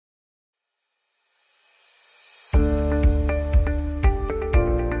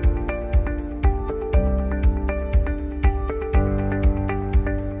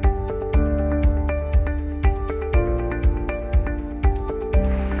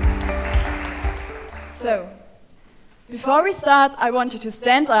So, before we start, I want you to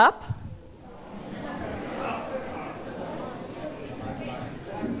stand up.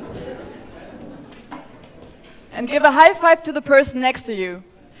 And give a high five to the person next to you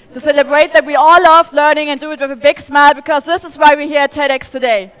to celebrate that we all love learning and do it with a big smile, because this is why we're here at TEDx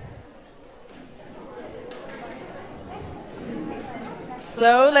today.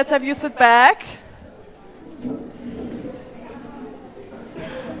 So let's have you sit back.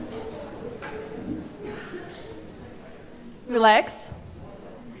 Relax.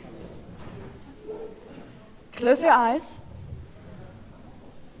 Close your eyes.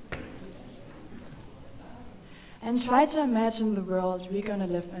 And try to imagine the world we're going to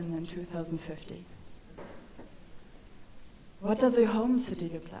live in 2050. What does your home city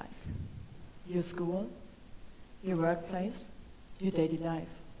look like? Your school? Your workplace? Your daily life?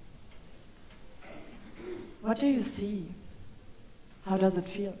 What do you see? How does it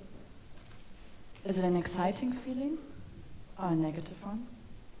feel? Is it an exciting feeling or a negative one?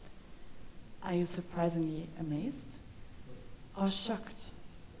 Are you surprisingly amazed or shocked?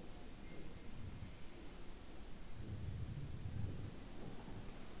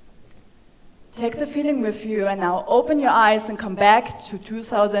 Take the feeling with you and now open your eyes and come back to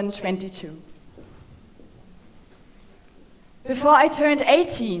 2022. Before I turned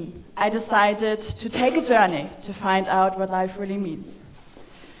 18, I decided to take a journey to find out what life really means.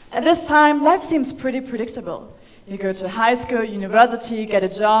 At this time, life seems pretty predictable. You go to high school, university, get a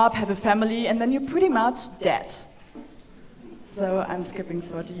job, have a family, and then you're pretty much dead. So I'm skipping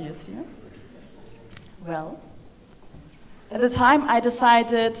 40 years here. Well, at the time I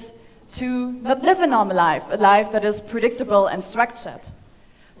decided to not live a normal life, a life that is predictable and structured.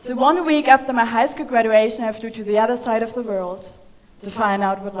 So 1 week after my high school graduation, I flew to the other side of the world to find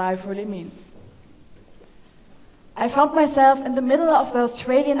out what life really means. I found myself in the middle of the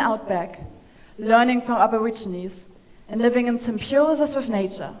Australian Outback, learning from Aborigines and living in symbiosis with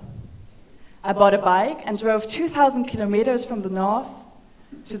nature. I bought a bike and drove 2,000 kilometers from the north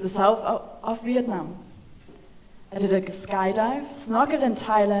to the south of Vietnam. I did a skydive, snorkeled in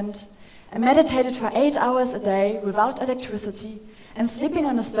Thailand, and meditated for 8 hours a day without electricity and sleeping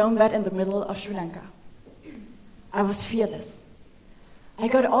on a stone bed in the middle of Sri Lanka. I was fearless. I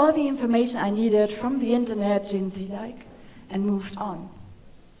got all the information I needed from the internet, Gen Z-like, and moved on.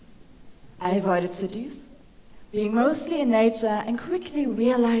 I avoided cities, being mostly in nature, and quickly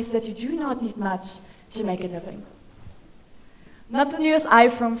realized that you do not need much to make a living. Not the newest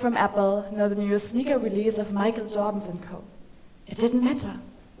iPhone from Apple, nor the newest sneaker release of Michael Jordan's and co. It didn't matter.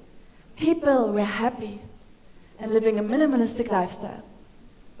 People were happy and living a minimalistic lifestyle.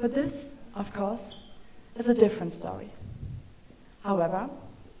 But this, of course, is a different story. However,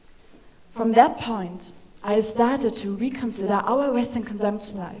 from that point, I started to reconsider our Western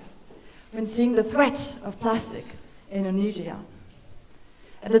consumption life when seeing the threat of plastic in Indonesia.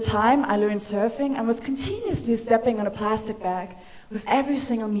 At the time, I learned surfing and was continuously stepping on a plastic bag with every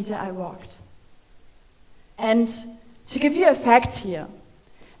single meter I walked. And to give you a fact here,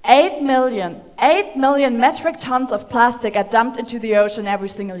 8 million metric tons of plastic are dumped into the ocean every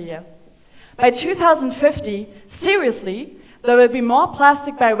single year. By 2050, seriously, there will be more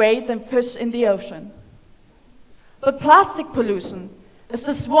plastic by weight than fish in the ocean. But plastic pollution is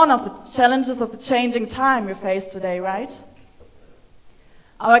just one of the challenges of the changing time we face today, right?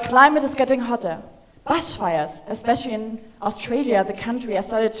 Our climate is getting hotter. Bushfires, especially in Australia, the country I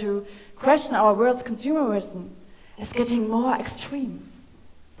started to question our world's consumerism, is getting more extreme.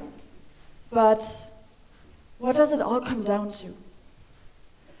 But what does it all come down to?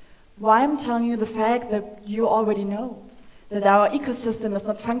 Why I'm telling you the fact that you already know, that our ecosystem is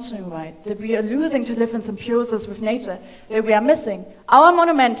not functioning right, that we are losing to live in symbiosis with nature, that we are missing our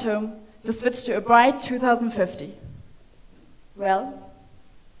momentum to switch to a bright 2050. Well,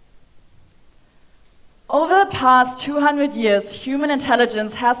 over the past 200 years, human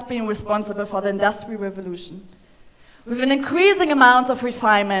intelligence has been responsible for the Industrial Revolution. With an increasing amount of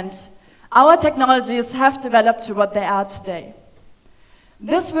refinement, our technologies have developed to what they are today.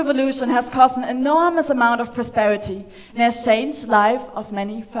 This revolution has caused an enormous amount of prosperity and has changed the life of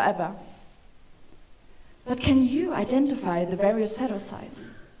many forever. But can you identify the various shadow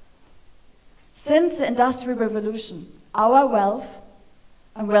sides? Since the Industrial Revolution, our wealth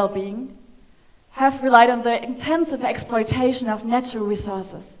and well-being have relied on the intensive exploitation of natural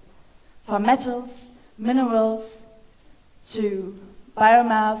resources, from metals, minerals, to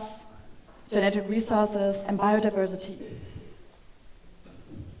biomass, genetic resources, and biodiversity.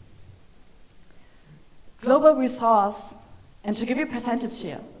 Global resource, and to give you a percentage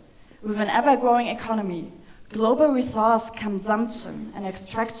here, with an ever-growing economy, global resource consumption and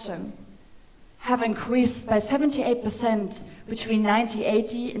extraction have increased by 78% between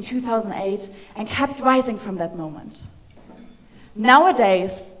 1980 and 2008 and kept rising from that moment.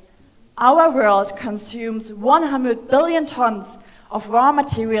 Nowadays, our world consumes 100 billion tons of raw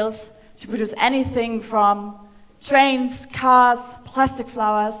materials to produce anything from trains, cars, plastic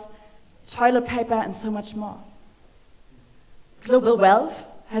flowers, toilet paper, and so much more. Global wealth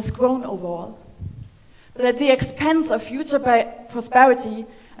has grown overall, but at the expense of future prosperity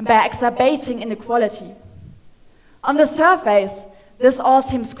and by exacerbating inequality. On the surface, this all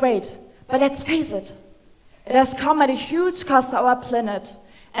seems great, but let's face it, it has come at a huge cost to our planet,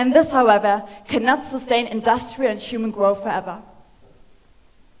 and this, however, cannot sustain industrial and human growth forever.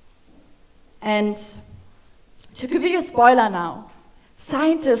 And to give you a spoiler now,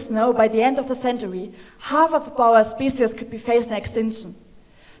 scientists know by the end of the century, half of our species could be facing extinction.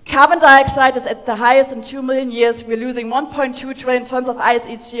 Carbon dioxide is at the highest in 2 million years. We're losing 1.2 trillion tons of ice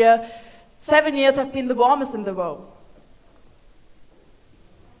each year. 7 years have been the warmest in the world.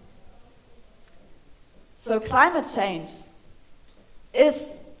 So climate change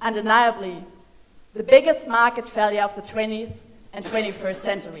is undeniably the biggest market failure of the 20th and 21st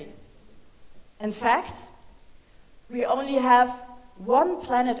century. In fact, we only have one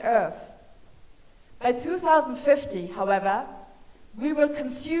planet Earth. By 2050, however, we will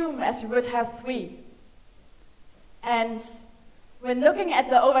consume as we would have 3. And when looking at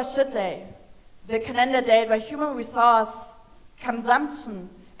the overshoot day, the calendar date where human resource consumption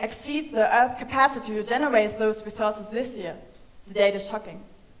exceeds the Earth's capacity to generate those resources this year, the date is shocking.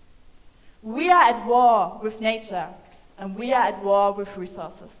 We are at war with nature, and we are at war with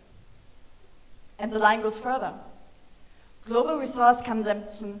resources. And the line goes further. Global resource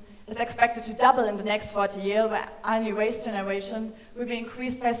consumption is expected to double in the next 40 years, where annual waste generation will be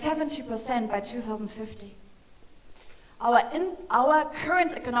increased by 70% by 2050. Our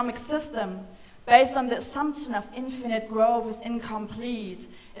current economic system, based on the assumption of infinite growth, is incomplete.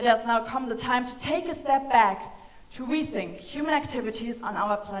 It has now come the time to take a step back to rethink human activities on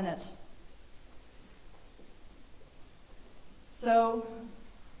our planet. So,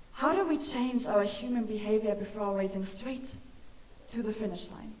 how do we change our human behavior before racing straight to the finish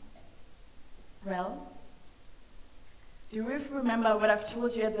line? Well, do you remember what I've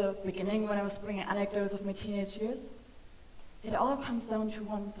told you at the beginning when I was bringing anecdotes of my teenage years? It all comes down to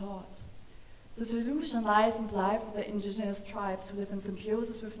one thought. The solution lies in the life of the indigenous tribes who live in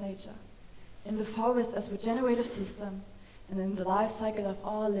symbiosis with nature, in the forest as a regenerative system, and in the life cycle of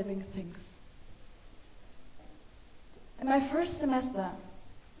all living things. In my first semester,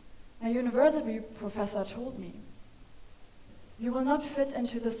 my university professor told me, "You will not fit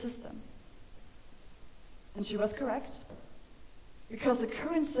into the system." And she was correct, because the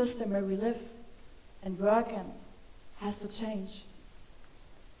current system where we live and work in has to change.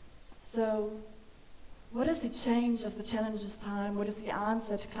 So, what is the change of the challenges time? What is the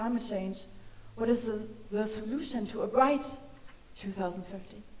answer to climate change? What is the solution to a bright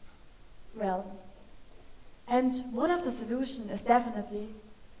 2050? Well, and one of the solutions is definitely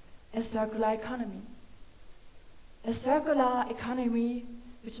a circular economy. A circular economy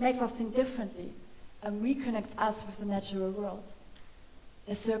which makes us think differently and reconnects us with the natural world.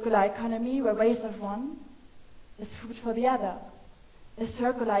 A circular economy where waste of one is food for the other. A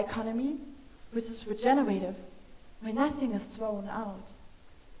circular economy which is regenerative, where nothing is thrown out.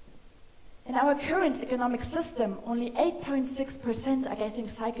 In our current economic system, only 8.6% are getting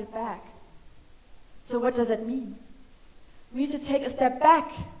cycled back. So what does that mean? We need to take a step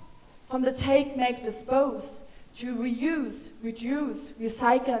back from the take, make, dispose, to reuse, reduce,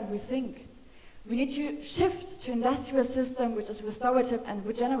 recycle, and rethink. We need to shift to an industrial system which is restorative and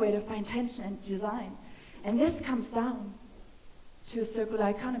regenerative by intention and design. And this comes down to a circular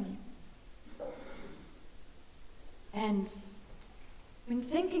economy. And when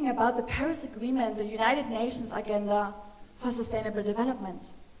thinking about the Paris Agreement, the United Nations Agenda for Sustainable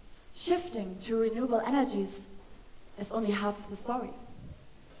Development, shifting to renewable energies is only half of the story.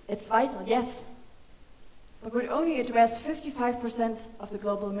 It's vital, yes, but would only address 55% of the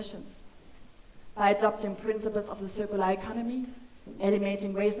global emissions. By adopting principles of the circular economy,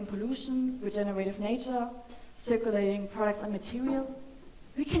 eliminating waste and pollution, regenerative nature, circulating products and material,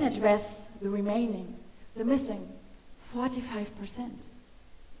 we can address the remaining, the missing 45%.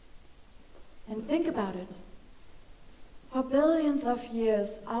 And think about it. For billions of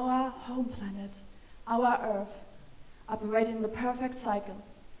years, our home planet, our Earth, operated in the perfect cycle.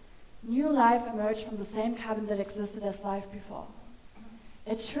 New life emerged from the same carbon that existed as life before.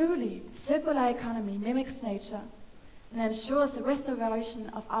 A truly circular economy mimics nature and ensures the restoration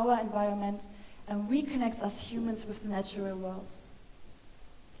of our environment and reconnects us humans with the natural world.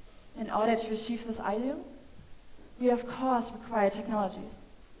 And order to achieve this ideal, we of course require technologies,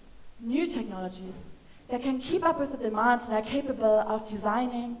 new technologies that can keep up with the demands and are capable of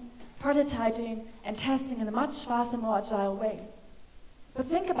designing, prototyping, and testing in a much faster, more agile way. But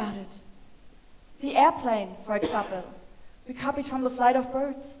think about it. The airplane, for example, we copied from the flight of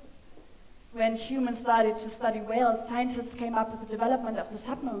birds. When humans started to study whales, scientists came up with the development of the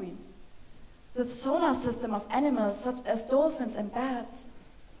submarine. The sonar system of animals, such as dolphins and bats,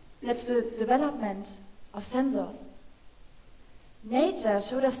 led to the development of sensors. Nature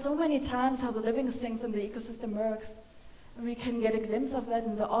showed us so many times how the living things in the ecosystem works, and we can get a glimpse of that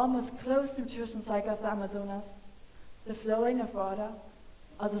in the almost closed nutrition cycle of the Amazonas, the flowing of water,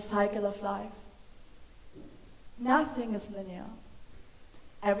 or the cycle of life. Nothing is linear.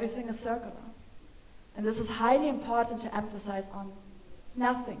 Everything is circular. And this is highly important to emphasize on.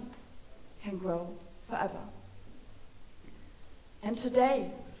 Nothing can grow forever. And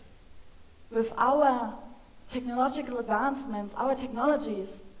today, with our technological advancements, our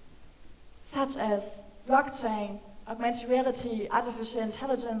technologies, such as blockchain, augmented reality, artificial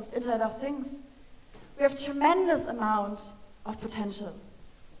intelligence, Internet of Things, we have tremendous amount of potential.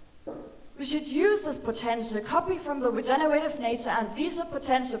 We should use this potential, copy from the regenerative nature, and unleash the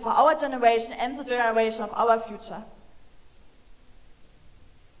potential for our generation and the generation of our future.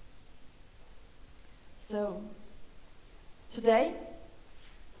 So, today,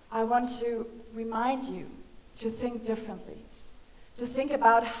 I want to remind you to think differently, to think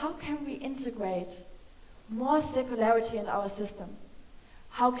about how can we integrate more circularity in our system?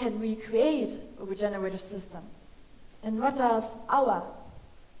 How can we create a regenerative system? And what does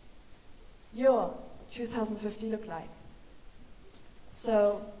your 2050 look like?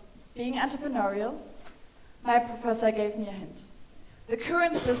 So, being entrepreneurial, my professor gave me a hint. The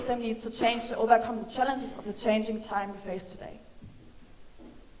current system needs to change to overcome the challenges of the changing time we face today.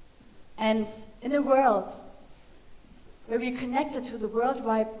 And in a world where we're connected to the World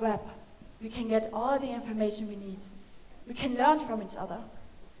Wide Web, we can get all the information we need. We can learn from each other.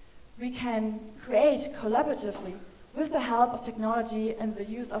 We can create collaboratively, with the help of technology and the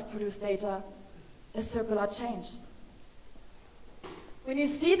use of produced data, a circular change. When you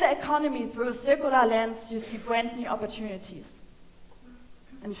see the economy through a circular lens, you see brand new opportunities.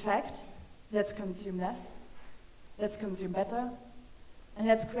 In fact, let's consume less, let's consume better, and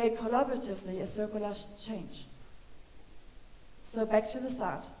let's create collaboratively a circular change. So back to the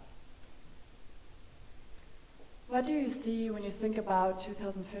start. What do you see when you think about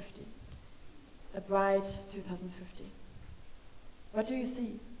 2050? A bright 2050. What do you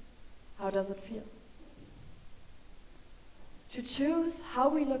see? How does it feel? To choose how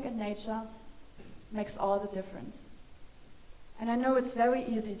we look at nature makes all the difference. And I know it's very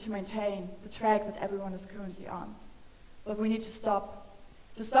easy to maintain the track that everyone is currently on. But we need to stop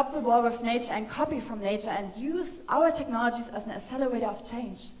the war with nature and copy from nature and use our technologies as an accelerator of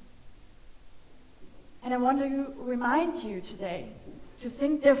change. And I want to remind you today to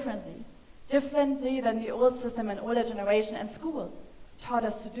think differently than the old system and older generation and school taught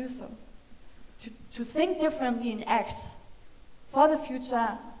us to do so. To think differently and act for the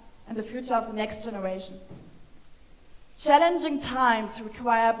future and the future of the next generation. Challenging times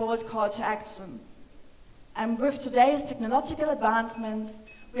require a bold call to action. And with today's technological advancements,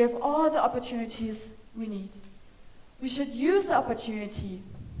 we have all the opportunities we need. We should use the opportunity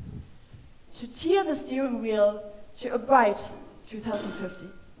to steer the steering wheel to a bright 2050.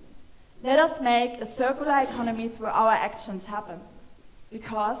 Let us make a circular economy through our actions happen.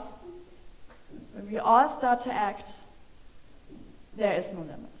 Because when we all start to act, there is no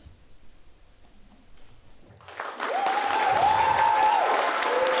limit.